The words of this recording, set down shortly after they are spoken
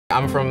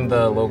I'm from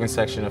the Logan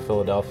section of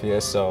Philadelphia,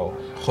 so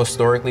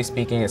historically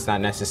speaking, it's not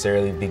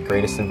necessarily the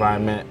greatest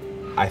environment.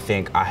 I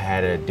think I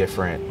had a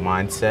different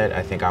mindset.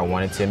 I think I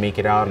wanted to make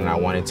it out and I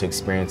wanted to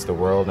experience the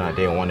world, and I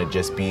didn't want to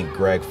just be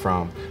Greg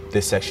from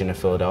this section of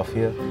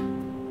Philadelphia.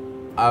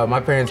 My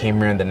parents came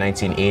here in the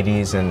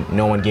 1980s and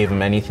no one gave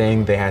them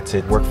anything. They had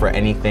to work for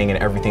anything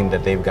and everything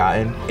that they've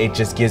gotten. It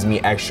just gives me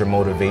extra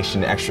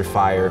motivation, extra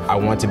fire. I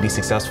want to be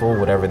successful,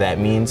 whatever that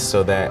means,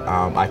 so that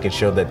I could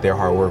show that their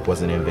hard work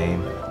wasn't in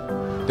vain.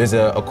 There's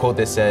a quote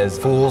that says,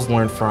 fools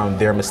learn from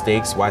their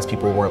mistakes, wise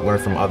people won't learn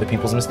from other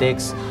people's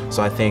mistakes.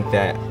 So I think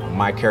that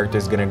my character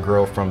is going to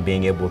grow from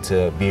being able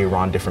to be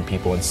around different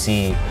people and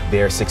see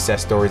their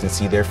success stories and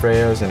see their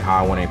failures, and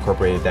how I want to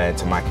incorporate that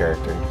into my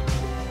character.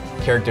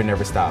 Character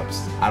never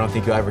stops. I don't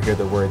think you'll ever hear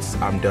the words,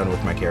 I'm done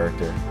with my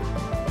character.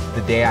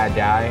 The day I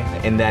die,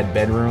 in that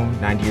bedroom,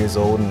 90 years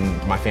old,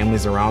 and my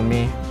family's around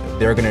me,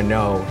 they're going to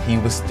know he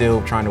was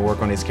still trying to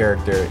work on his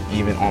character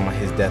even on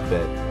his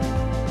deathbed.